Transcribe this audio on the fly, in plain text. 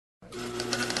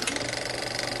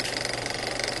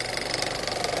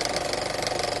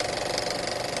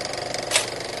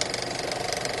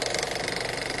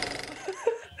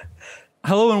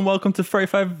Hello and welcome to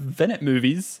 35 Minute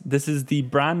Movies. This is the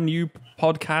brand new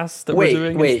podcast that we're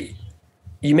doing. Wait,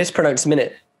 you mispronounced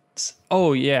minutes.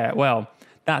 Oh, yeah, well,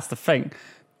 that's the thing.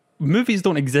 Movies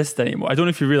don't exist anymore. I don't know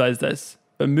if you realize this,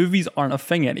 but movies aren't a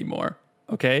thing anymore,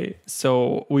 okay?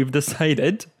 So we've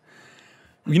decided,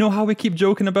 you know how we keep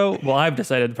joking about, well, I've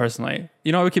decided personally,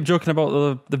 you know how we keep joking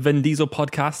about the Vin Diesel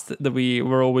podcast that we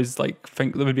were always like,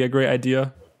 think that would be a great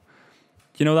idea?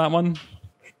 You know that one?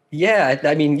 Yeah,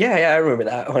 I mean, I remember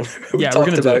that one. We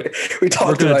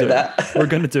talked about that. We're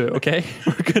going to do it, okay?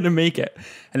 We're going to make it,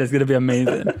 and it's going to be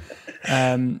amazing.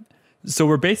 So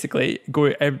we're basically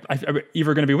going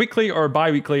either going to be weekly or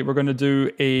bi-weekly. We're going to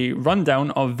do a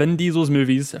rundown of Vin Diesel's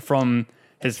movies from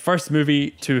his first movie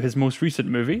to his most recent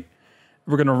movie.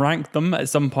 We're going to rank them at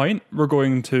some point. We're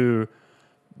going to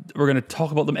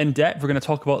talk about them in depth. We're going to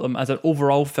talk about them as an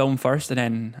overall film first, and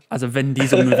then as a Vin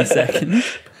Diesel movie second.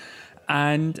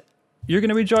 And you're going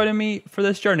to be joining me for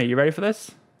this journey. You ready for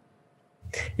this?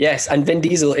 Yes, and Vin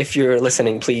Diesel, if you're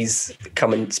listening, please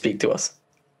come and speak to us.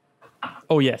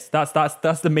 Oh yes, that's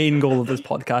the main goal of this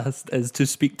podcast, is to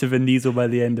speak to Vin Diesel by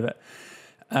the end of it.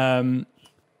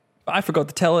 I forgot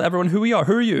to tell everyone who we are.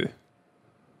 Who are you?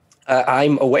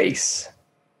 I'm Awais.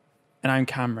 And I'm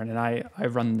Cameron, and I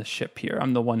run the ship here.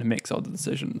 I'm the one who makes all the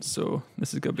decisions. So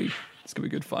this is gonna be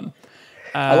good fun.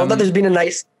 I love that there's been a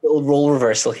nice little role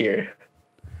reversal here.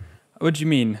 What do you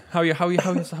mean? How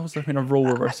was there been a role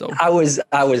reversal? I was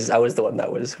the one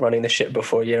that was running the ship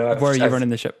before. You know, Where were you running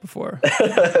the ship before?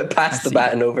 Passed the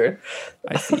baton over.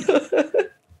 I see.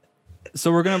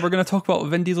 So we're gonna talk about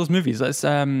Vin Diesel's movies. Let's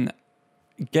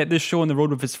get this show on the road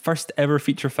with his first ever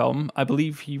feature film. I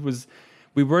believe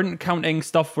we weren't counting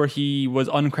stuff where he was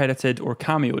uncredited or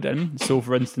cameoed in. So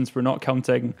for instance, we're not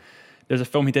counting, there's a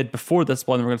film he did before this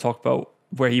one we're going to talk about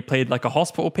where he played like a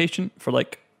hospital patient for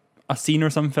like a scene or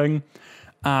something.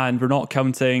 And we're not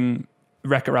counting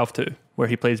Wreck-It Ralph 2 where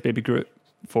he plays Baby Groot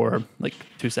for like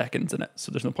 2 seconds in it.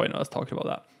 So there's no point in us talking about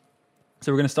that.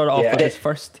 So we're going to start off with his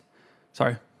first,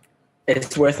 sorry.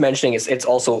 It's worth mentioning it's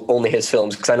also only his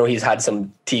films, because I know he's had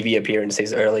some TV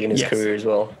appearances early in his career as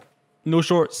well. No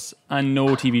shorts and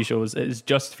no TV shows. It is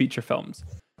just feature films.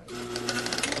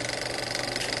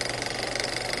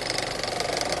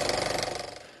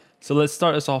 So let's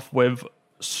start us off with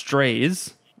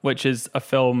Strays, which is a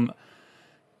film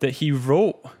that he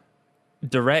wrote,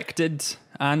 directed,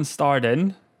 and starred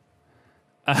in.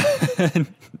 And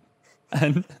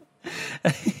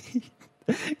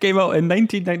came out in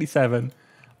 1997.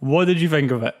 What did you think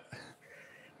of it?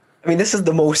 I mean, this is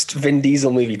the most Vin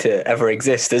Diesel movie to ever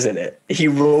exist, isn't it? He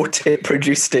wrote it,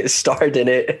 produced it, starred in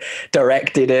it,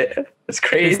 directed it. It's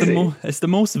crazy. It's the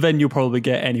most Vin you'll probably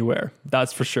get anywhere.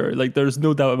 That's for sure. Like, there's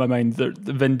no doubt in my mind that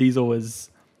Vin Diesel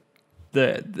is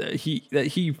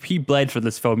he bled for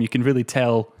this film. You can really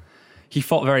tell he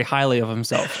thought very highly of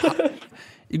himself.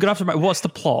 You're gonna have to remember, what's the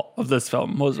plot of this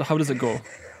film? How does it go?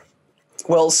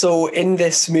 Well, so in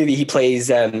this movie, he plays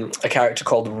a character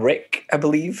called Rick, I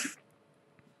believe.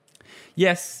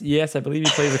 Yes, I believe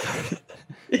he plays a character.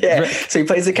 Yeah, Rick. So he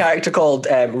plays a character called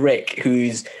Rick,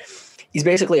 he's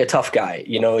basically a tough guy.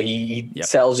 You know, he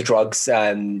sells drugs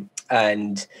and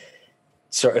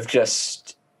sort of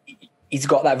just, he's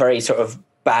got that very sort of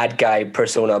bad guy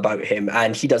persona about him,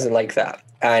 and he doesn't like that.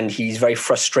 And he's very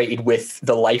frustrated with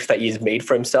the life that he's made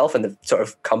for himself and the sort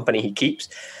of company he keeps.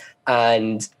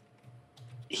 And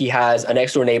he has a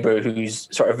next door neighbor who's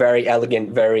sort of very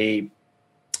elegant, very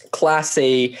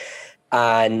classy,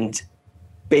 and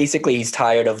basically he's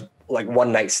tired of like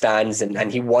one night stands and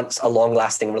he wants a long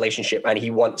lasting relationship, and he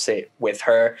wants it with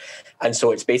her. And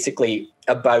so it's basically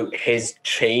about his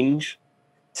change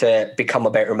to become a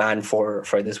better man for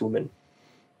this woman.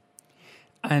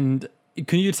 And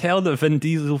can you tell that Vin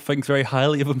Diesel thinks very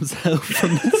highly of himself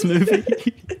from this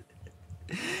movie?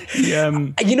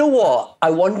 You know what? I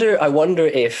wonder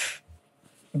if,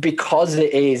 because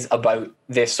it is about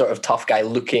this sort of tough guy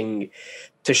looking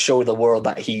to show the world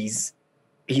that he's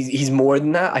more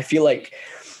than that. I feel like,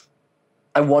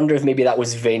 I wonder if maybe that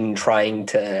was Vin trying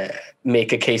to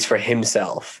make a case for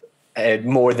himself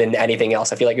more than anything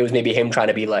else. I feel like it was maybe him trying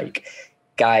to be like,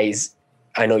 guys,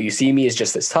 I know you see me as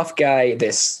just this tough guy,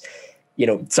 this, you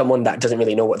know, someone that doesn't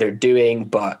really know what they're doing,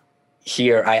 but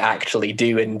here I actually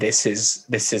do, and this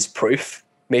is proof,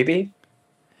 maybe.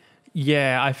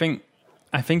 Yeah, I think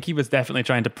he was definitely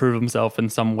trying to prove himself in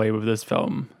some way with this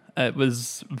film.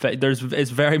 It's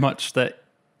very much that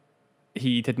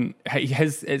he didn't.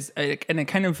 It's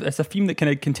a theme that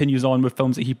kind of continues on with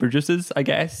films that he produces, I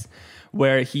guess,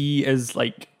 where he is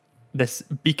like this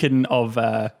beacon of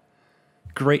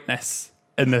greatness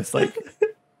in this like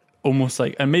almost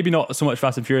like, and maybe not so much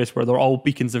Fast and Furious where they're all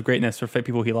beacons of greatness for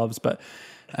people he loves, but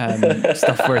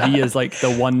stuff where he is like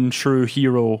the one true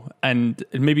hero, and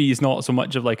maybe he's not so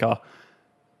much of like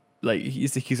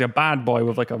he's a bad boy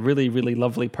with like a really, really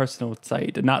lovely personal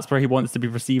side, and that's where he wants to be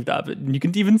perceived at. But you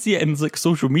can even see it in his like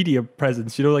social media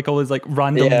presence, you know, like all his like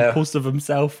random posts of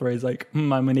himself where he's like,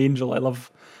 I'm an angel, I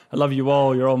love you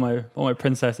all, you're all my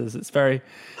princesses. It's very,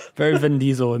 very Vin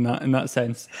Diesel in that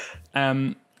sense.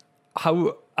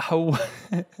 How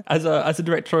as a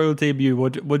directorial debut,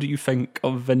 what do you think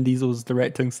of Vin Diesel's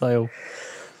directing style?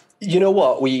 You know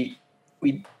what, we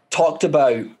talked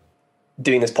about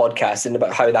doing this podcast and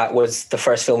about how that was the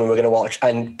first film we were going to watch,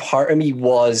 and part of me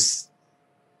was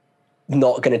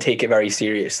not going to take it very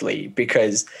seriously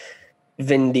because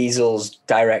Vin Diesel's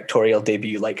directorial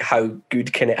debut, like how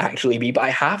good can it actually be? But I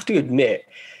have to admit,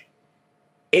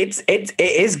 it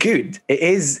is good. It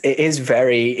is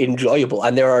very enjoyable,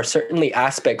 and there are certainly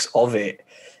aspects of it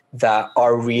that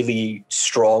are really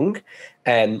strong.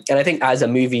 And I think as a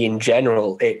movie in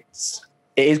general, it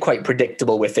is quite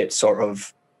predictable with its sort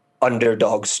of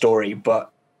underdog story,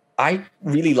 but I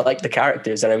really like the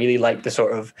characters and I really like the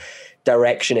sort of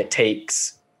direction it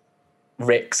takes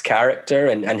Rick's character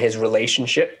and his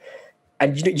relationship.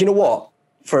 And you know what?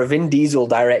 For a Vin Diesel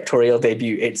directorial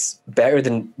debut, it's better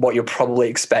than what you're probably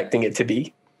expecting it to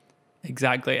be.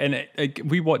 Exactly. And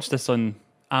we watched this on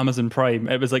Amazon Prime.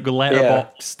 It was like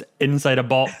letterboxed inside a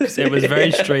box. It was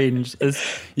very strange.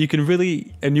 You can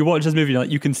really, and you watch this movie, like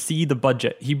you can see the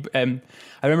budget. I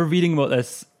remember reading about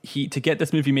this. To get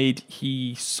this movie made,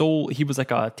 he was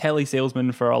like a telly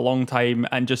salesman for a long time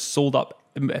and just saved up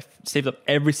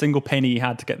every single penny he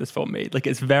had to get this film made. Like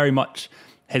it was very much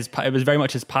his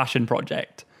passion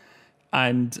project.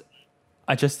 And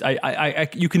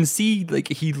you can see like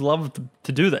he loved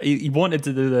to do that. He wanted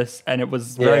to do this, and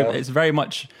it's very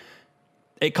much,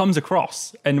 it comes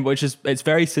across, and it's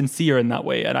very sincere in that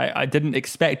way. And I didn't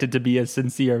expect it to be as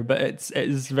sincere, but it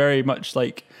is very much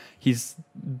like he's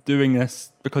doing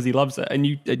this because he loves it. And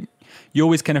you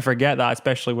always kind of forget that,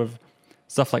 especially with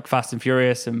stuff like Fast and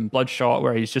Furious and Bloodshot,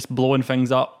 where he's just blowing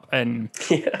things up. And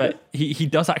but he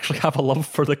does actually have a love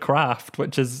for the craft,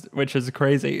 which is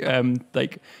crazy.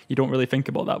 Like you don't really think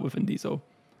about that with Vin Diesel.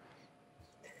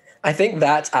 I think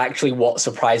that's actually what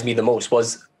surprised me the most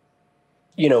was,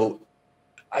 you know,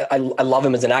 I love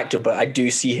him as an actor, but I do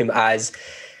see him as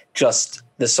just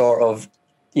the sort of,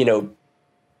 you know,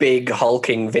 big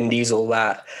hulking Vin Diesel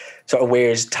that sort of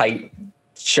wears tight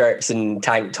shirts and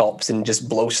tank tops and just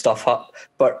blows stuff up.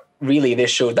 But really this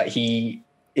showed that he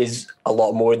is a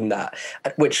lot more than that,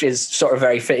 which is sort of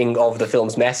very fitting of the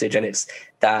film's message. And it's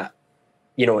that,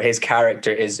 you know, his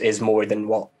character is more than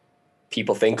what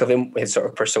people think of him, his sort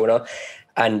of persona.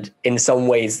 And in some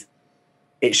ways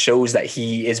it shows that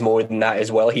he is more than that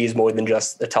as well. He is more than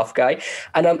just the tough guy.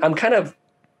 And I'm kind of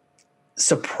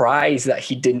surprised that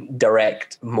he didn't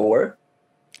direct more.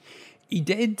 He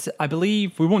did, I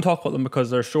believe. We won't talk about them because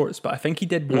they're shorts, but I think he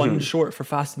did one short for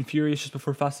Fast and Furious just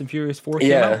before Fast and Furious 4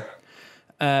 came out.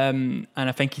 And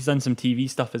I think he's done some TV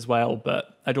stuff as well,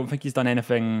 but I don't think he's done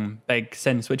anything big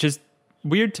since, which is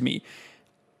weird to me.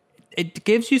 It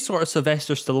gives you sort of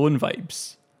Sylvester Stallone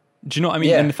vibes. Do you know what I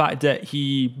mean? And the fact that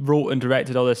he wrote and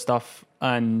directed all this stuff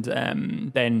and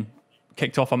then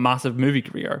kicked off a massive movie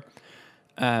career.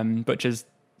 Which is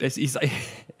he's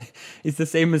the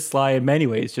same as Sly in many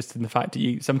ways, just in the fact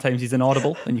that sometimes he's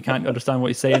inaudible and you can't understand what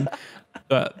he's saying.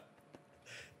 But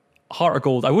Heart of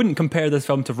Gold, I wouldn't compare this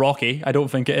film to Rocky. I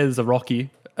don't think it is a Rocky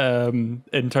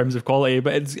in terms of quality,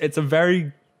 but I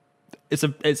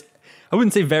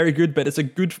wouldn't say very good, but it's a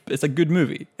good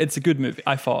movie. It's a good movie,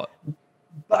 I thought.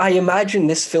 But I imagine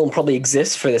this film probably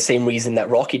exists for the same reason that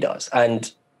Rocky does.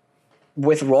 And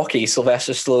with Rocky,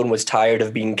 Sylvester Stallone was tired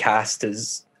of being cast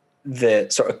as the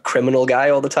sort of criminal guy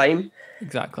all the time.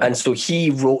 Exactly. And so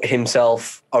he wrote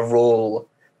himself a role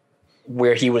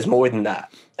where he was more than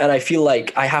that. And I feel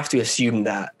like I have to assume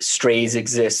that Strays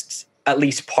exists at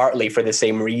least partly for the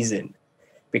same reason,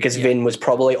 because Vin was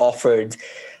probably offered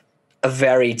a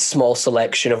very small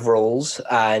selection of roles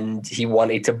and he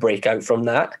wanted to break out from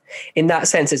that. In that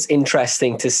sense, it's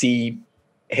interesting to see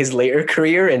his later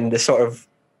career and the sort of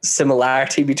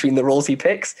similarity between the roles he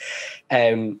picks.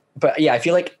 But yeah, I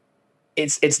feel like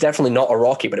it's definitely not a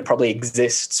Rocky, but it probably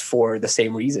exists for the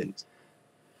same reasons.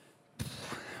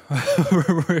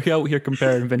 We're out here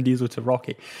comparing Vin Diesel to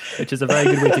Rocky, which is a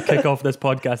very good way to kick off this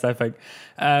podcast, I think.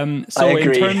 So I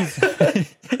agree.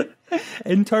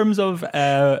 in terms of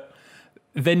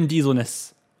Vin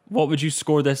Dieselness, what would you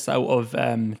score this out of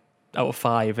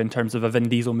 5 in terms of a Vin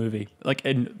Diesel movie? Like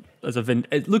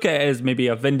look at it as maybe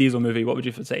a Vin Diesel movie. What would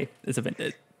you say? It's a Vin.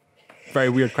 very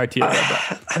weird criteria.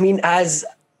 I mean, as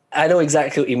I know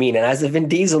exactly what you mean, and as a Vin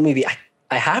Diesel movie,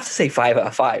 I have to say 5 out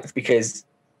of 5 because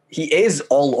he is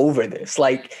all over this.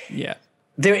 Like, yeah,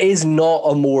 there is not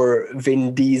a more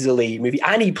Vin Diesel-y movie,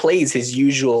 and he plays his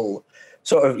usual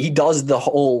sort of. He does the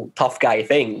whole tough guy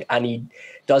thing, and he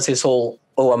does his whole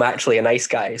 "oh, I'm actually a nice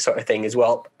guy" sort of thing as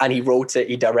well. And he wrote it,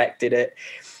 he directed it.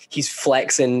 He's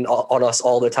flexing on us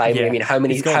all the time. Yeah. I mean, how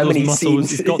many muscles, scenes?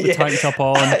 He's got the tank top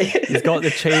on. He's got the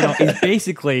chain on. He's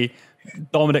basically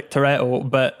Dominic Toretto,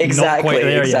 but not quite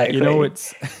there yet. You know,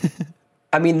 it's.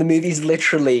 I mean, the movie's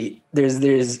literally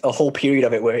there's a whole period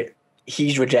of it where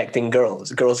he's rejecting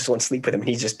girls. Girls just want to sleep with him, and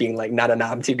he's just being like, "Nah,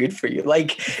 I'm too good for you."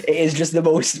 Like, it is just the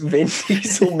most Vin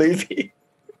Diesel movie.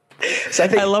 So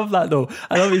I love that though.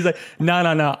 I love he's like,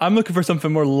 nah. I'm looking for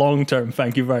something more long term.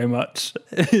 Thank you very much.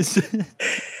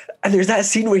 And there's that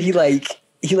scene where he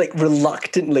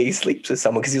reluctantly sleeps with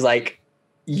someone because he's like,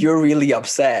 "You're really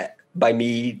upset by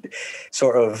me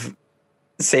sort of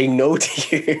saying no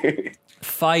to you."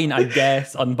 Fine, I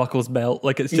guess. Unbuckles belt.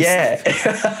 Like, it's just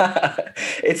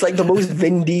it's like the most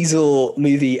Vin Diesel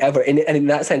movie ever, and in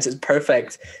that sense, it's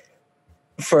perfect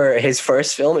for his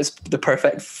first film. It's the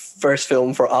perfect first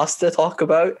film for us to talk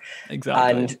about. Exactly.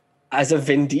 And as a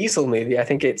Vin Diesel movie, I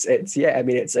think it's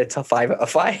a 5 out of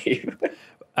 5.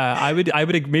 I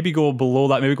would maybe go below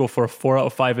that, maybe go for a 4 out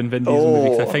of 5 in Vin Diesel movie,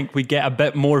 because I think we get a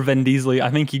bit more Vin Diesel.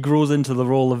 I think he grows into the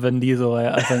role of Vin Diesel.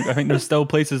 I think there's still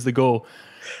places to go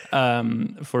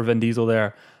for Vin Diesel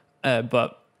there.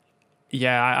 But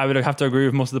yeah, I would have to agree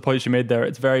with most of the points you made there.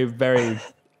 It's very, very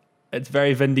it's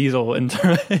very Vin Diesel.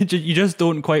 You just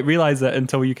don't quite realize it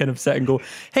until you kind of sit and go,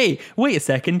 hey, wait a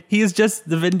second. He is just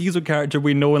the Vin Diesel character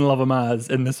we know and love him as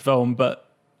in this film, but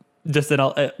just with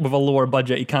a lower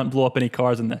budget. He can't blow up any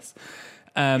cars in this.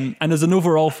 And as an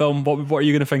overall film, what are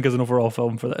you going to think as an overall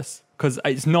film for this? Because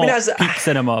it's not peak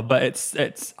cinema, but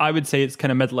it's I would say it's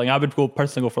kind of middling. I would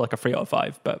personally go for like a 3 out of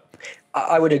 5. But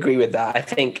I would agree with that. I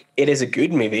think it is a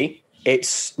good movie.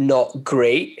 It's not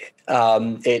great.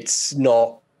 It's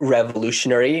not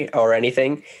revolutionary or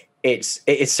anything. It's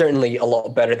certainly a lot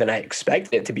better than I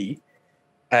expected it to be.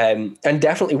 And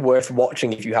definitely worth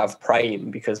watching if you have Prime,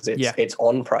 because it's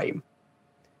on Prime.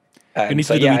 You need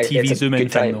to do the TV zoom in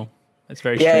thing though. It's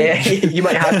very strange. You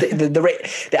might have to.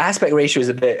 The aspect ratio is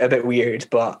a bit weird,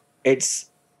 but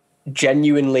it's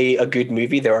genuinely a good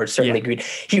movie. There are certainly good.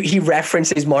 He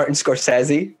references Martin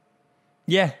Scorsese.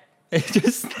 Yeah, it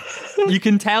just you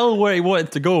can tell where he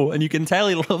wanted to go, and you can tell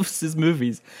he loves his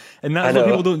movies, and that's what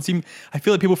people don't seem. I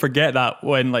feel like people forget that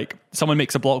when like someone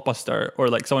makes a blockbuster or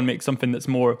like someone makes something that's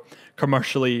more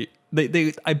commercially.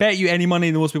 I bet you any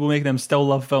money most people making them still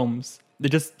love films. They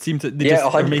just seem to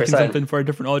are making something for a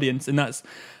different audience, and that's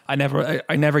I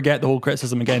never get the whole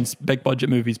criticism against big budget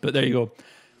movies, but there you go.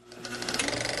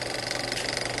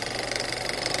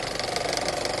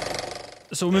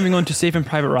 So moving on to Saving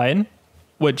Private Ryan,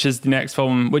 which is the next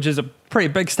film, which is a pretty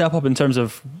big step up in terms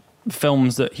of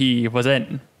films that he was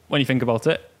in when you think about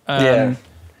it.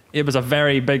 It was a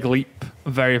very big leap,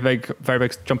 very big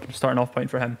jump starting off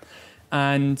point for him.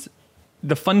 And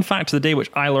the fun fact of the day, which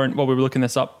I learned while we were looking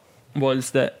this up,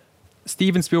 was that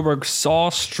Steven Spielberg saw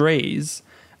Strays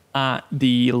at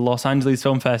the Los Angeles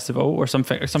Film Festival or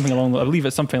something along. I believe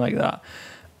it's something like that,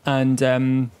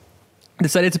 and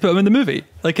decided to put him in the movie.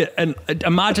 And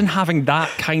imagine having that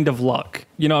kind of luck.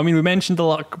 You know, I mean, we mentioned the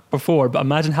luck before, but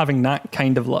imagine having that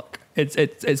kind of luck.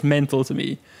 It's mental to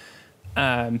me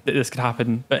that this could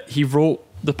happen. But he wrote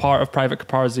the part of Private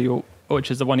Caparzio,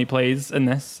 which is the one he plays in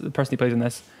this, the person he plays in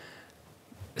this,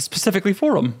 specifically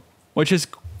for him, which is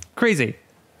crazy.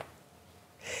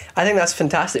 I think that's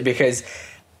fantastic, because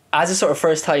as a sort of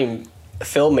first time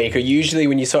filmmaker, usually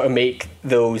when you sort of make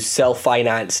those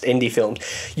self-financed indie films,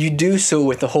 you do so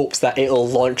with the hopes that it'll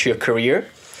launch your career.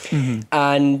 Mm-hmm.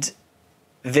 And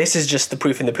this is just the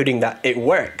proof in the pudding that it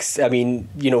works. I mean,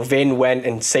 you know, Vin went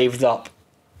and saved up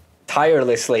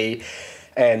tirelessly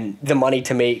the money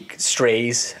to make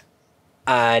Strays,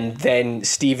 and then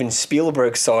Steven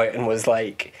Spielberg saw it and was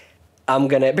like,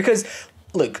 because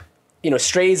look, you know,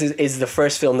 Strays is the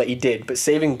first film that he did, but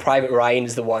Saving Private Ryan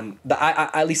is the one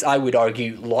that at least I would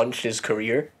argue launched his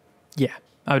career. Yeah,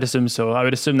 I would assume so. I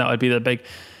would assume that would be the big,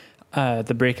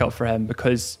 the breakout for him,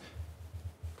 because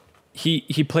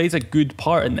he plays a good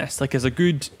part in this. Like, as a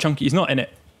good chunky, he's not in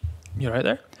it. You're right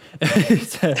there.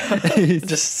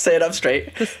 Just say it up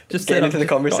straight. Just get into the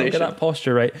conversation. Get that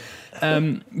posture right.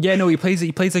 He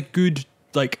plays a good,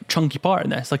 like, chunky part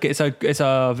in this. Like, it's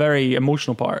a very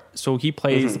emotional part. So he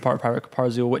plays the part of Private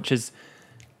Caparzio, which is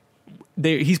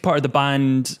he's part of the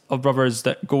band of brothers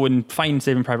that go and find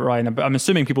Saving Private Ryan. I'm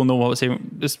assuming people know what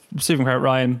Saving Private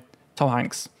Ryan, Tom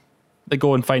Hanks. They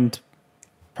go and find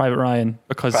Private Ryan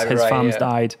because Private his Ryan, fam's yeah.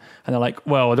 died, and they're like,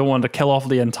 well, I don't want to kill off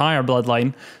the entire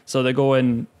bloodline, so they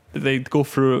go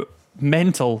through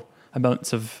mental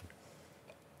amounts of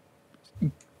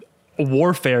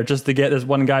warfare just to get this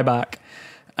one guy back.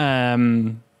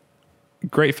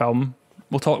 Great film.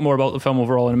 We'll talk more about the film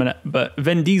overall in a minute, but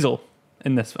Vin Diesel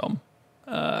in this film,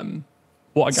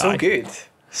 what a guy!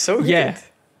 So good. Yeah.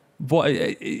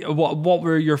 What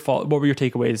were your thoughts? What were your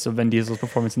takeaways of Vin Diesel's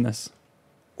performance in this?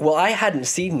 Well, I hadn't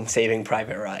seen Saving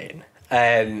Private Ryan,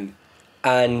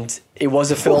 and it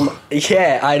was a film.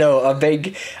 Yeah, I know, a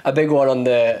big one on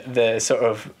the sort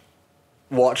of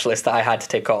watch list that I had to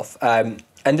take off. And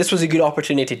this was a good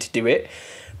opportunity to do it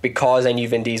because I knew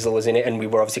Vin Diesel was in it, and we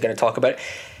were obviously going to talk about it.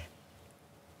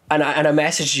 And I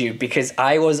messaged you because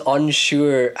I was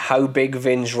unsure how big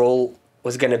Vin's role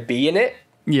was going to be in it.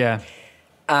 Yeah.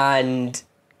 And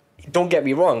don't get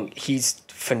me wrong, he's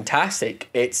fantastic.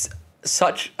 It's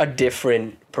such a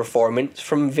different performance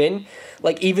from Vin.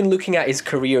 Like, even looking at his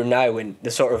career now and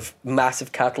the sort of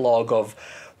massive catalogue of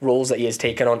roles that he has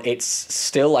taken on, it's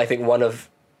still, I think, one of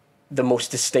the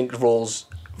most distinct roles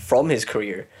from his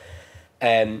career.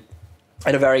 And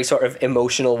a very sort of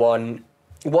emotional one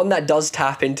that does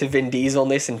tap into Vin Diesel in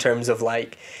this, in terms of,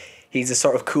 like, he's a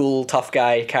sort of cool, tough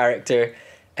guy character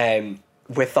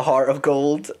with the heart of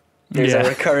gold. There's a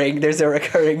recurring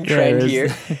trend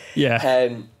here.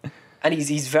 Yeah. And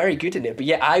he's very good in it. But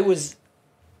yeah, I was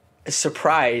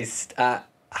surprised at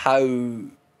how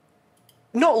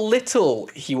not little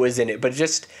he was in it, but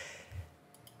just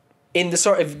in the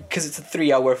sort of, because it's a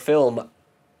 3-hour film,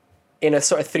 in a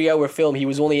sort of 3-hour film, he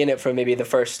was only in it for maybe the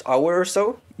first hour or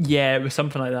so. Yeah, it was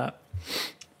something like that.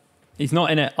 He's not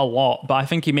in it a lot, but I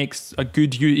think he makes a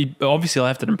good. He obviously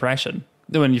left an impression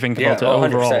when you think about it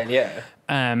overall. Yeah.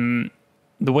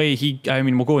 The way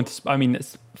we'll go into. I mean,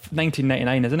 it's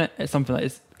 1999, isn't it? It's something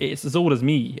like it's as old as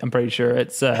me. I'm pretty sure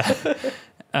it's. We'll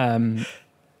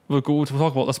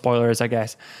talk about the spoilers, I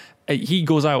guess. He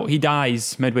goes out. He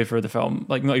dies midway through the film,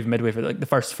 like not even midway through, like the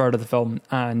first third of the film,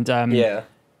 and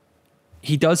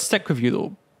he does stick with you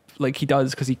though, like he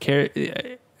does because he cares.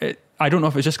 I don't know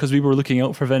if it's just because we were looking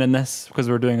out for Vin in this because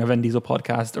we were doing a Vin Diesel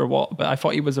podcast or what, but I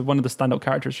thought he was one of the standout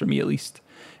characters for me, at least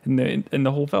in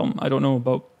the whole film. I don't know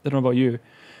about you.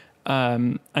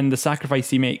 And the sacrifice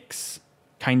he makes,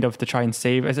 kind of to try and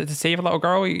save. Is it to save a little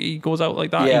girl? He goes out like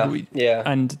that. Yeah.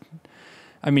 And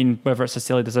I mean, whether it's a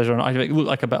silly decision or not, I think it looked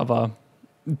like a bit of a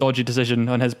dodgy decision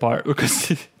on his part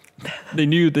because they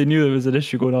knew there was an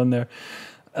issue going on there.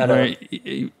 I know.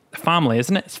 Family,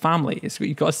 isn't it? It's family.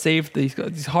 You've got to save. He's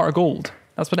got his heart of gold.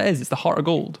 That's what it is. It's the heart of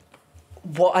gold.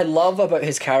 What I love about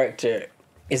his character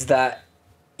is that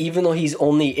even though he's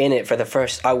only in it for the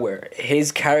first hour,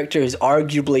 his character is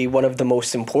arguably one of the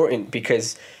most important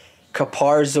because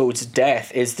Caparzo's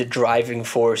death is the driving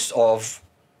force of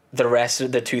the rest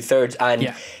of the 2/3,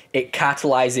 and it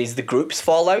catalyzes the group's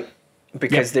fallout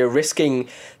because they're risking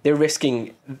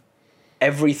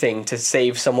everything to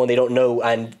save someone they don't know,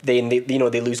 and they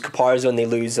lose Caparzo and they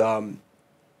lose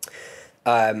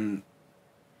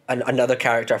another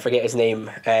character, I forget his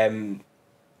name,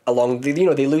 along the,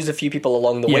 they lose a few people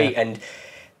along the way, and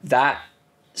that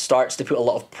starts to put a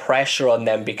lot of pressure on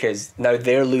them because now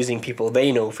they're losing people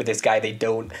they know for this guy they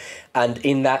don't. And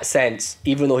in that sense,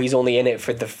 even though he's only in it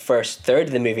for the first third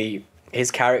of the movie, his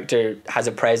character has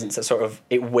a presence that sort of,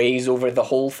 it weighs over the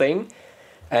whole thing.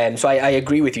 So I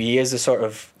agree with you. He is the sort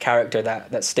of character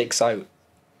that sticks out.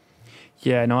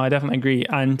 Yeah, no, I definitely agree.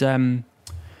 And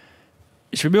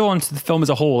should we go on to the film as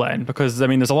a whole then? Because I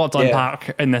mean, there's a lot to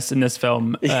unpack in this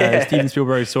film. Steven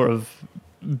Spielberg's sort of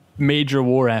major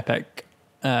war epic.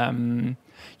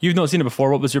 You've not seen it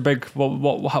before. What was your big?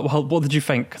 What did you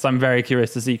think? Because I'm very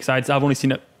curious to see. Because I've only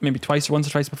seen it maybe once or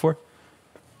twice before.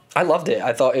 I loved it.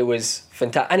 I thought it was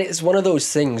fantastic, and it's one of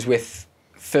those things with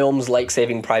films like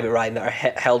Saving Private Ryan that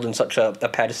are held on such a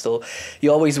pedestal.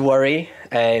 You always worry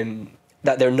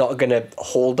that they're not going to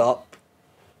hold up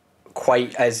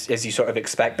quite as you sort of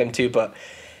expect them to. But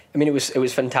I mean, it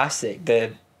was fantastic.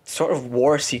 The sort of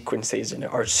war sequences in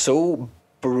it are so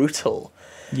brutal,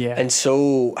 and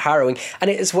so harrowing. And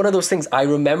it's one of those things. I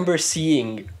remember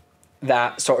seeing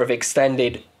that sort of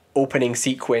extended opening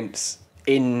sequence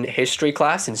in history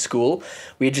class in school.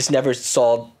 We just never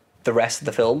saw the rest of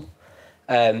the film.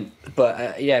 But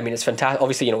I mean, it's fantastic.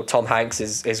 Obviously, Tom Hanks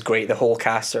is great. The whole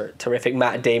cast are terrific.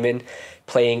 Matt Damon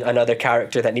playing another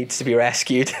character that needs to be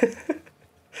rescued.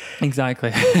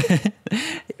 Exactly.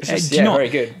 It's just, very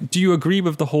good. Do you agree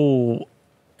with the whole?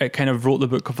 It kind of wrote the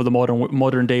book for the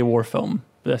modern day war film.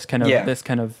 This kind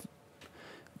of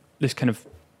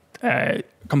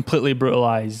completely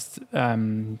brutalized.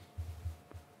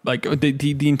 Like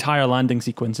the entire landing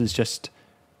sequence is just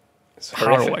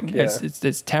harrowing. Yeah.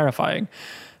 It's terrifying.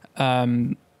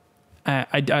 I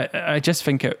just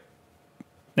think it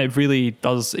really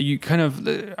does. You kind of,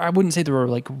 I wouldn't say they were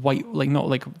like white, like not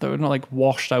like they were not like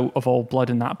washed out of all blood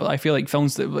in that, but I feel like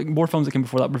films that, like more films that came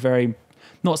before that, were very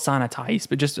not sanitized,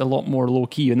 but just a lot more low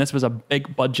key. And this was a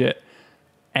big budget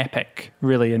epic,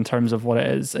 really, in terms of what it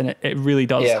is, and it really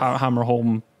does hammer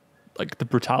home like the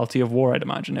brutality of war. I'd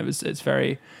imagine it's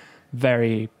very,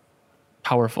 very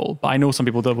powerful. But I know some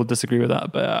people will disagree with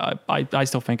that, but I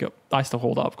still think I still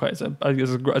hold up quite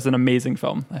as an amazing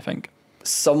film, I think.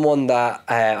 Someone that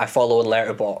I follow on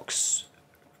Letterboxd,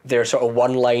 their sort of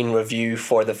one-line review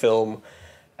for the film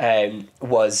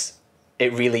was,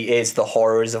 it really is the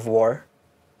horrors of war.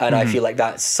 And I feel like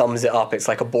that sums it up. It's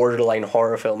like a borderline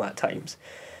horror film at times.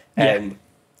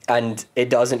 And it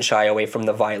doesn't shy away from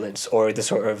the violence or the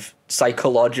sort of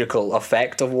psychological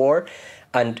effect of war.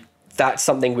 And that's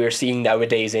something we're seeing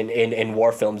nowadays in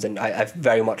war films. And I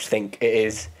very much think it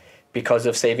is because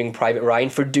of Saving Private Ryan,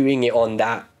 for doing it on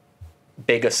that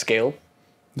big a scale.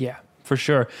 Yeah, for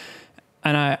sure.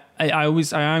 And I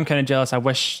am kind of jealous. I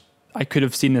wish I could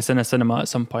have seen this in a cinema at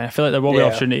some point. I feel like there will be an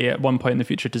opportunity at one point in the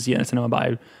future to see it in a cinema, but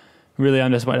I really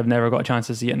am disappointed I've never got a chance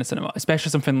to see it in a cinema. Especially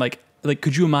something like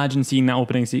could you imagine seeing that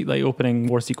opening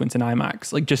war sequence in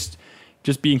IMAX? Like just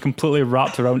being completely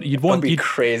wrapped around. You'd be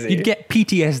crazy. You'd get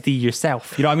PTSD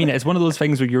yourself. You know what I mean? It's one of those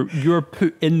things where you're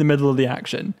put in the middle of the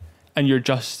action and you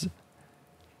just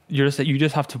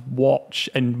have to watch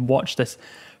this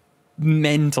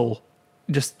mental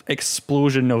just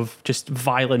explosion of just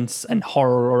violence and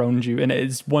horror around you. And it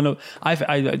is one of, I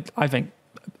think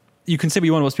you can say what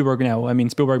you want about Spielberg now. I mean,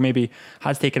 Spielberg maybe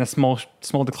has taken a small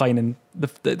decline in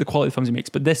the quality of films he makes,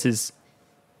 but this is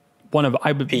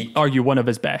I would argue one of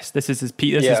his best. This is his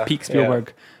peak. This is peak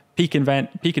Spielberg, peak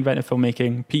inventive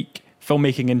filmmaking, peak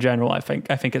filmmaking in general. I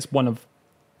think it's one of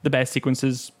the best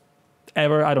sequences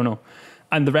ever. I don't know.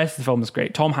 And the rest of the film is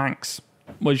great. Tom Hanks.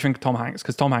 What do you think of Tom Hanks?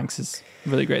 Because Tom Hanks is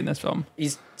really great in this film.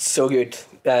 He's so good.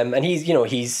 And he's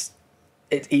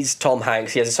Tom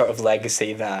Hanks. He has a sort of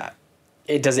legacy that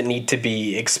it doesn't need to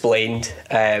be explained.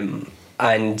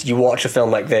 And you watch a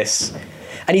film like this,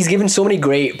 and he's given so many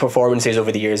great performances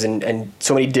over the years and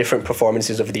so many different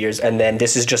performances over the years. And then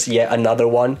this is just yet another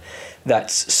one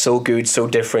that's so good, so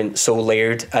different, so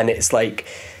layered. And it's like,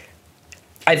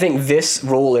 I think this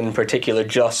role in particular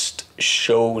just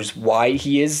shows why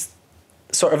he is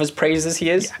sort of as praised as he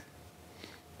is. Yeah,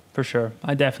 for sure.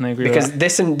 I definitely agree because with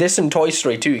that. This and Toy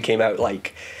Story 2 came out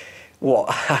like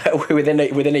within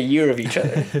a year of each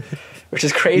other, which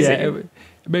is crazy. It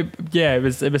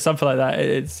was something like that.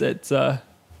 It's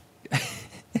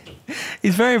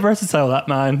he's very versatile, that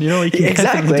man. You know, he can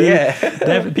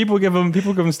exactly. People give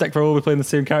him stick for always playing the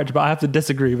same character, but I have to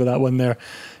disagree with that one there.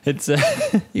 It's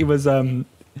he was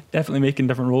definitely making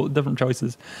different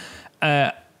choices.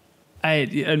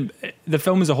 And the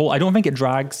film as a whole, I don't think it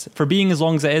drags. For being as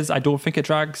long as it is, I don't think it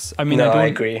drags. I mean, I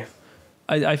agree.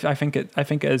 I think it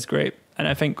is great, and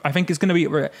I think it's going to be.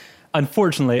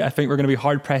 Unfortunately, I think we're going to be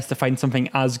hard pressed to find something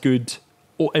as good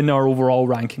in our overall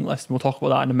ranking list. We'll talk about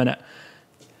that in a minute.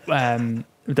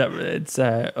 That it's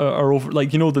our over,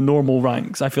 like, you know, the normal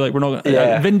ranks. I feel like we're not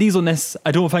Vin Diesel-ness.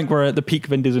 I don't think we're at the peak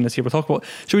Vin Diesel-ness here. We'll talk about.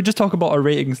 Should we just talk about our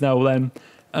ratings now then?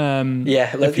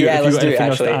 Let's do it.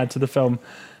 Actually, to add to the film.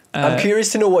 I'm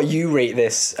curious to know what you rate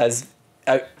this as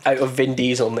out of Vin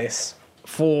Diesel-ness.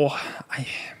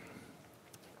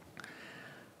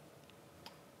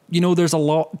 There's a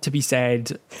lot to be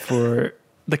said for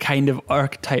the kind of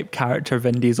archetype character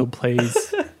Vin Diesel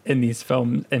plays in his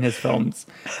films.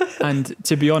 And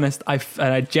to be honest,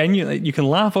 I genuinely, you can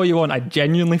laugh all you want, I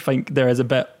genuinely think there is a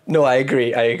bit. No, I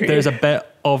agree. There's a bit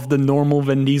of the normal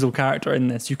Vin Diesel character in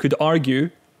this. You could argue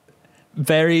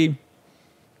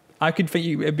I could think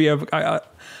it'd be a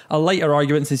lighter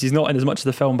argument since he's not in as much of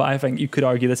the film, but I think you could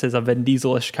argue this is a Vin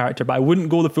Diesel-ish character, but I wouldn't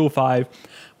go the full 5,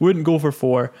 wouldn't go for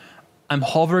 4. I'm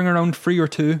hovering around 3 or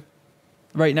 2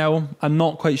 right now. I'm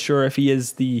not quite sure if he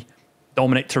is the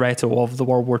Dominic Toretto of the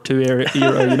World War II era.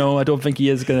 You know, I don't think he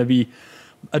is going to be.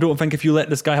 I don't think if you let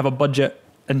this guy have a budget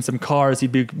and some cars,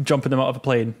 he'd be jumping them out of a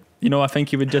plane. You know, I think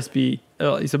he would just be.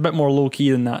 He's a bit more low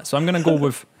key than that. So I'm going to go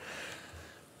with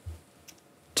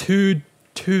two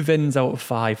Vins out of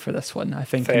 5 for this one. I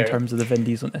think. Fair. In terms of the Vin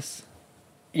Diesel-ness.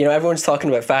 You know, everyone's talking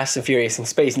about Fast and Furious in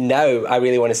space. Now I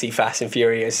really want to see Fast and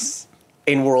Furious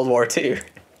in World War II.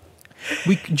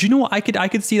 Do you know what? I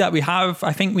could see that.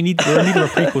 I think we're in need of a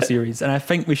prequel series, and I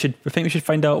think we should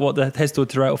find out what the Histo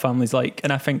Toretto family's like,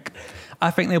 and I think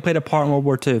they played a part in World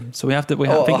War II, so we have to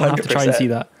try and see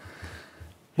that.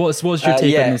 What's your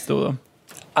take on this though?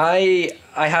 I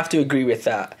have to agree with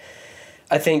that.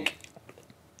 I think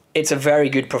it's a very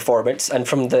good performance, and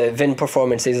from the Vin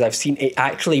performances I've seen, it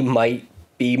actually might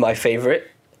be my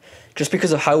favorite, just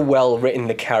because of how well written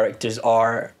the characters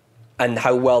are and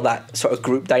how well that sort of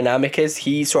group dynamic is.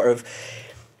 He felt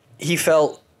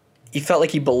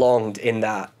like he belonged in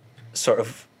that sort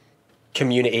of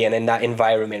community and in that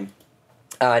environment,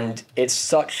 and it's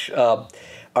such a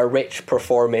rich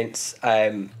performance.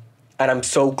 And I'm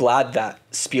so glad that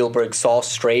Spielberg saw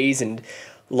Strays and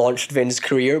launched Vin's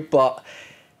career.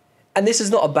 And this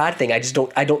is not a bad thing. I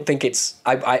don't think it's.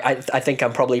 I think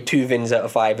I'm probably 2 Vins out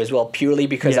of 5 as well, purely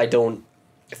because I don't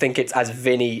think it's as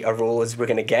Vinny a role as we're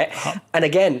gonna get. And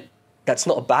again, that's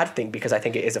not a bad thing because I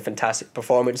think it is a fantastic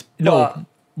performance. No,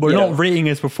 we're not rating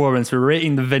his performance. We're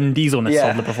rating the Vin Dieselness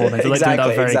of the performance. I'd like to make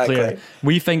that very clear.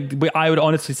 I would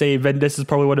honestly say this is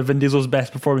probably one of Vin Diesel's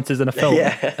best performances in a film.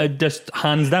 Just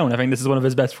hands down. I think this is one of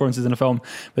his best performances in a film.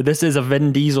 But this is a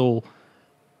Vin Diesel.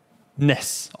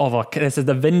 This is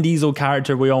the Vin Diesel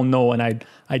character we all know, and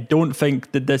I don't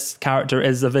think that this character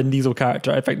is a Vin Diesel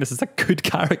character. I think this is a good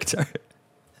character.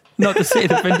 Not to say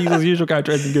that Vin Diesel's usual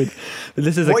character isn't good, but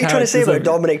this is what are you trying to say about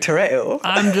Dominic Toretto?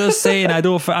 I'm just saying I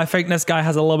think this guy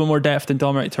has a little bit more depth than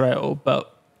Dominic Toretto,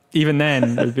 but even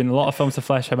then there's been a lot of films to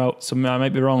flesh him out, so I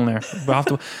might be wrong there. We'll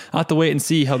have to wait and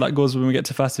see how that goes when we get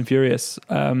to Fast and Furious.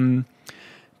 But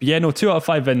 2 out of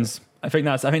 5 Vins. I think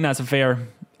that's a fair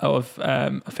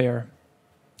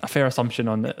assumption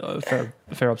on it, a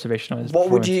fair observation on his What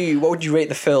would you rate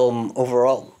the film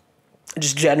overall?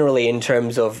 Just generally in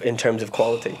terms of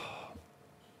quality.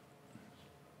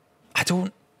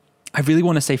 I really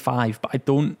want to say 5, but I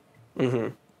don't.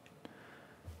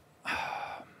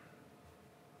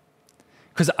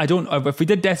 Because I don't. If we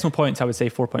did decimal points, I would say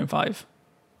 4.5.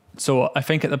 So I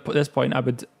think at this point, I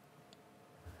would.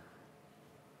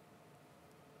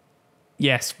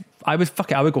 Yes, I would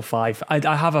go 5.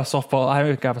 I have a soft spot. I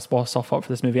have a soft spot for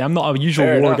this movie. I'm not a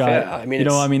usual war guy. Yeah. I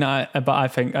mean, but I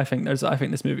think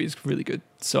this movie is really good.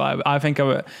 So I think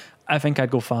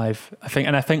I'd go 5. I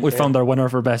think we found our winner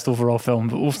for best overall film.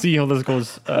 But we'll see how this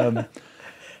goes.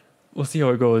 We'll see how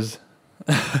it goes.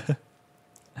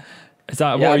 Is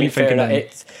that what are you thinking?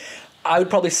 I would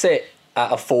probably sit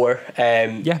at a 4.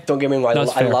 Don't get me wrong.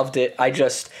 I loved it.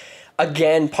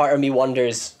 Again, part of me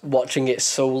wonders, watching it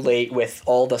so late with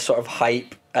all the sort of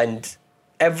hype and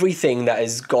everything that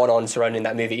has gone on surrounding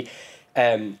that movie,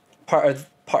 part of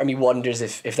me wonders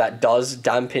if that does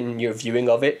dampen your viewing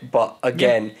of it. But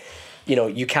again,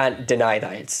 you can't deny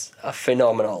that it's a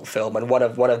phenomenal film and one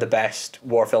of the best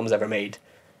war films ever made.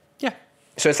 Yeah.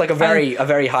 So it's like a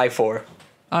very high 4.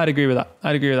 I'd agree with that.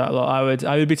 a lot.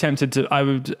 I would be tempted to.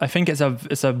 I think it's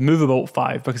a movable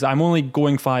 5 because I'm only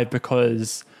going 5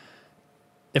 because.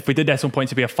 If we did decimal points,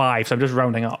 it'd be a 5. So I'm just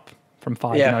rounding up from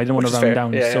 5. I didn't want to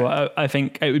round down. So I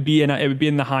think it would be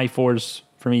in the high 4s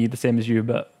for me, the same as you.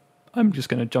 But I'm just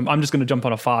gonna jump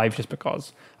on a 5 just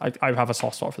because I have a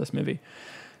soft spot for this movie.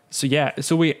 So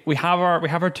so we have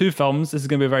our 2 films. This is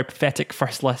gonna be a very pathetic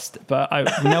first list, but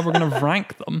now we're gonna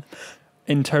rank them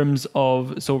in terms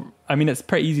of. So I mean, it's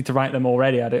pretty easy to rank them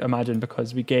already, I'd imagine,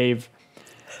 because we gave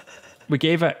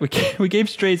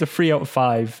Strays a 3 out of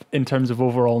 5 in terms of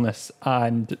overallness,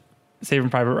 and Saving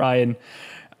Private Ryan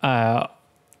 4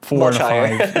 much and a 5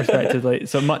 higher. respectively,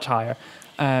 so much higher.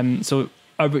 So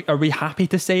are we happy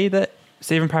to say that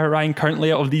Saving Private Ryan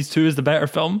currently out of these 2 is the better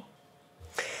film?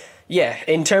 Yeah,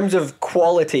 in terms of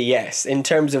quality, yes. In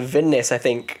terms of Vinness, I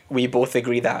think we both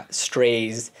agree that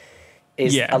Strays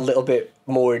is a little bit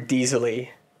more diesel-y.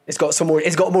 It's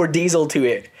got more diesel to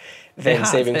it than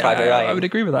Saving Private Ryan. I would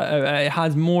agree with that. It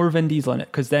has more Vin Diesel in it,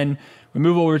 because then we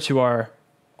move over to our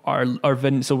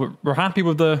Vin. So we're happy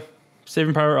with the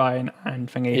Saving Private Ryan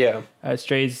and thingy.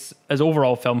 Strays as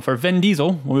overall film. For Vin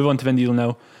Diesel, we'll move on to Vin Diesel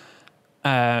now.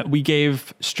 We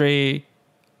gave Stray.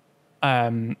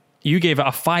 You gave it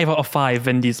a 5 out of 5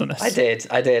 Vin Dieselness. I did.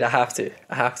 I have to.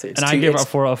 It's I gave it a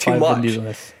 4 out of 5 Vin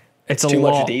Dieselness. It's too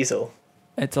much diesel.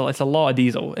 It's a lot of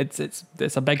diesel. It's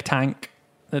a big tank.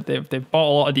 They've bought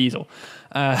a lot of diesel.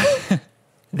 We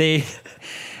gave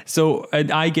Saving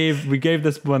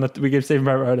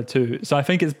Private Ryan a 2. So I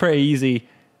think it's pretty easy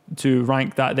to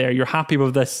rank that there. You're happy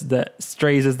with this, that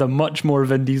Strays is the much more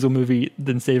Vin Diesel movie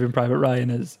than Saving Private Ryan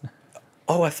is.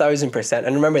 Oh, 1,000%.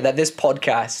 And remember that this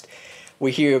podcast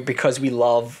we're here because we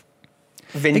love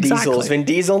Vin Diesel's Vin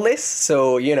Dieselness.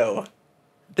 So,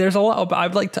 there's a lot of, I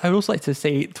would also like to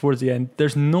say towards the end,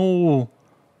 there's no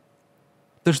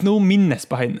meanness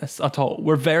behind this at all.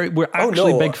 We're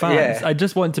actually big fans. Yeah. I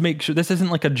just want to make sure this isn't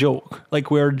like a joke.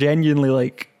 Like, we're genuinely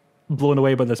like blown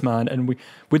away by this man, and we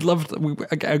would love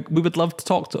to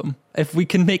talk to him. If we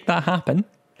can make that happen,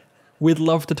 we'd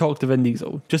love to talk to Vin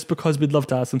Diesel, just because we'd love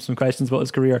to ask him some questions about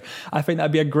his career. I think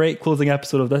that'd be a great closing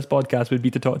episode of this podcast, would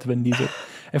be to talk to Vin Diesel.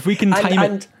 If we can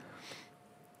time it.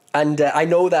 And I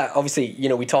know that obviously,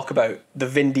 we talk about the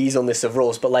Vin Dieselness of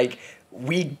roles, but like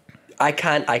I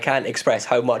can't express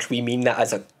how much we mean that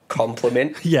as a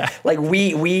compliment. Yeah. Like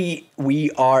we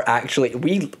are actually,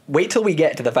 we wait till we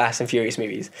get to the Fast and Furious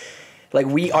movies. Like,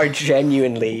 we are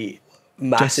genuinely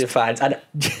massive fans, and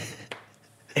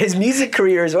his music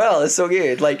career as well is so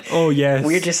good. Like, oh yes,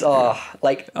 we're just this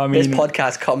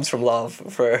podcast comes from love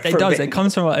for it does. Vin. It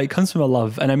comes from a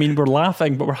love, and I mean, we're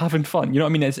laughing, but we're having fun. You know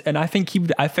what I mean? And I think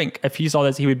if he saw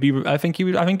this, he would be. I think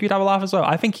he'd have a laugh as well.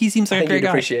 I think he seems like a great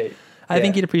guy. I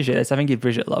think he'd appreciate this. I think he'd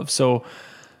appreciate love. So,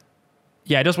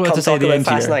 yeah, I just wanted to say the end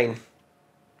Fast here. 9.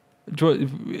 Do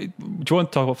you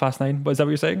want to talk about Fast 9? Is that what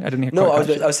you're saying? I didn't hear. No,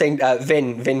 I was saying,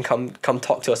 Vin, come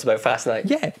talk to us about Fast 9.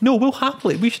 Yeah, no, we'll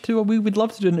happily. We would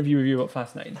love to do an interview review about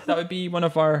Fast 9. That would be one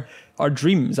of our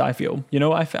dreams. I feel.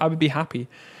 I would be happy.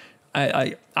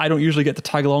 I don't usually get to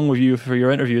tag along with you for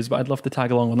your interviews, but I'd love to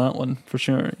tag along on that one for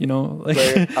sure. We're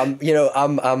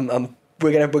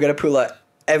gonna pull out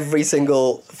every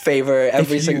single favor,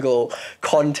 every single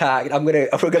contact. We're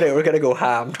gonna go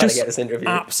ham trying to get this interview.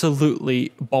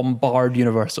 Absolutely bombard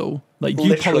Universal. Like,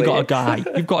 you've probably got a guy.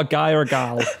 You've got a guy or a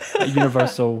gal at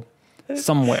Universal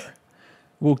somewhere.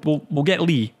 We'll get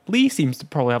Lee. Lee seems to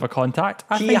probably have a contact.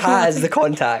 He has the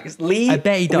contacts. Lee, I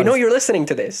bet he does. We know you're listening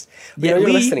to this.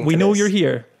 We know you're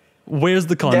here. Where's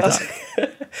the contact?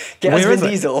 Get us Vin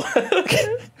Diesel.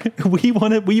 we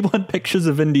want pictures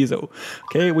of Vin Diesel.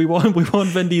 Okay, we want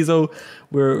Vin Diesel.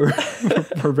 We're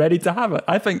ready to have it.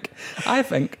 I think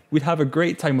we'd have a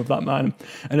great time with that man.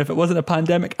 And if it wasn't a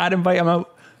pandemic, I'd invite him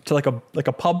out to like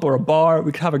a pub or a bar.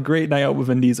 We could have a great night out with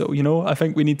Vin Diesel. I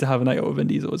think we need to have a night out with Vin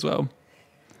Diesel as well.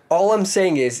 All I'm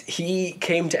saying is, he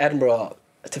came to Edinburgh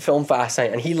to film Fast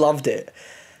 9 and he loved it.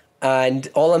 And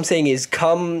all I'm saying is,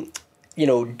 come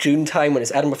June time when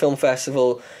it's Edinburgh Film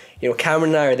Festival,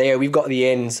 Cameron and I are there. We've got the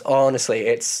ins. Honestly,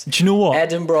 it's. Do you know what?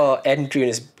 Edinburgh June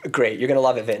is great. You're gonna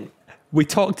love it, Vin. We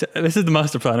talked. This is the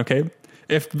master plan, okay?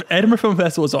 If Edinburgh Film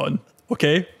Festival is on,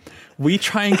 okay, we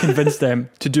try and convince them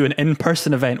to do an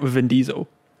in-person event with Vin Diesel.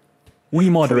 We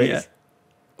moderate it,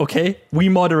 okay? We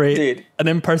moderate an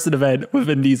in-person event with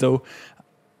Vin Diesel.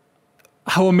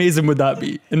 How amazing would that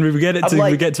be? And we get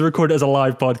to record it as a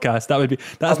live podcast.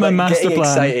 That's my master plan.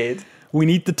 Excited. We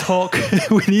need to talk.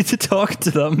 We need to talk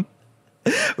to them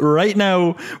right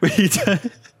now. We need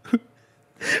to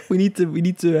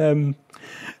make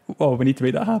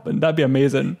that happen. That'd be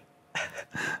amazing.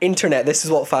 Internet. This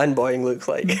is what fanboying looks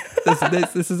like.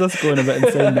 This is us going a bit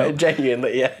insane now.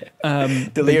 Genuinely, yeah.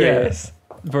 Delirious.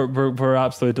 Yeah, we're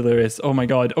absolutely delirious. Oh my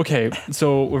god. Okay,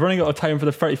 so we're running out of time for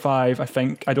the 35. I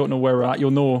think. I don't know where we're at.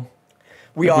 You'll know.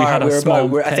 We are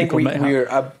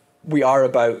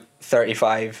about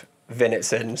 35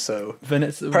 minutes in, so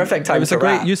perfect time. It was a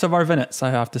great use of our minutes, I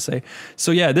have to say.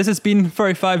 So yeah, this has been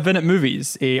 35 Minute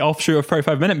Movies, a offshoot of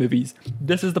 35 Minute Movies.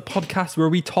 This is the podcast where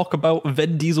we talk about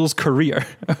Vin Diesel's career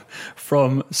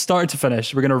from start to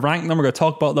finish. We're going to rank them, we're going to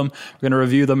talk about them, we're going to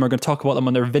review them, we're going to talk about them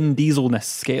on their Vin Dieselness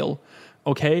scale.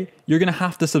 Okay, you're going to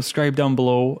have to subscribe down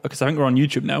below, because I think we're on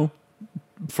YouTube now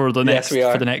for the next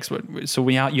one. So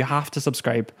you have to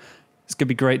subscribe. It's going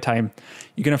to be a great time.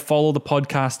 You're going to follow the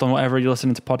podcast on whatever you're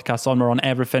listening to podcasts on. We're on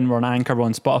everything. We're on Anchor, we're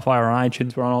on Spotify, we're on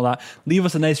iTunes, we're on all that. Leave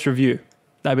us a nice review.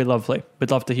 That'd be lovely.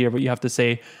 We'd love to hear what you have to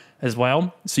say as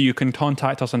well. So you can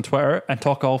contact us on Twitter and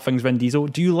talk all things Vin Diesel.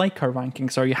 Do you like our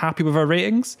rankings? Are you happy with our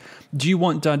ratings? Do you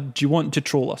want to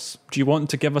troll us? Do you want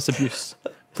to give us abuse?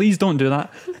 Please don't do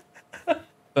that.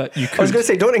 But you could. I was going to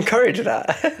say, don't encourage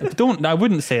that. I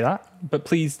wouldn't say that, but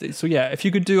please. So yeah, if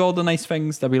you could do all the nice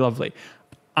things, that'd be lovely.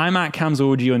 I'm at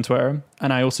CamsOG on Twitter,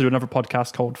 and I also do another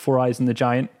podcast called Four Eyes and the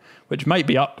Giant, which might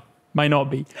be up, might not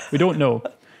be. We don't know.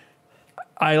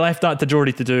 I left that to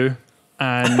Jordy to do,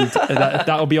 and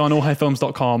that'll be on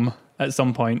ohighfilms.com at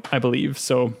some point, I believe.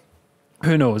 So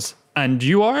who knows? And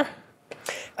you are?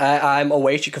 I'm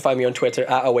Oasis. You can find me on Twitter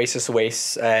at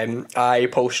Oasis. I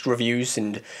post reviews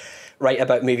and write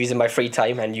about movies in my free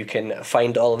time, and you can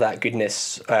find all of that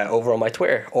goodness over on my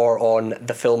Twitter or on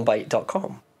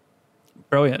thefilmbite.com.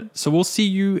 Brilliant. So we'll see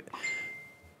you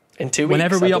in 2 weeks.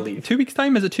 Whenever 2 weeks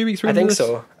time? Is it 2 weeks? I think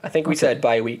so. I think we said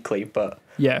bi-weekly, but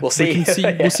yeah, we'll see.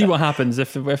 We'll see what happens.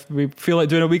 If we feel like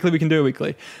doing a weekly, we can do a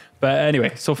weekly. But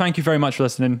anyway, so thank you very much for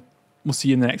listening. We'll see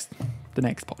you in the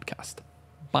next podcast.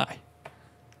 Bye.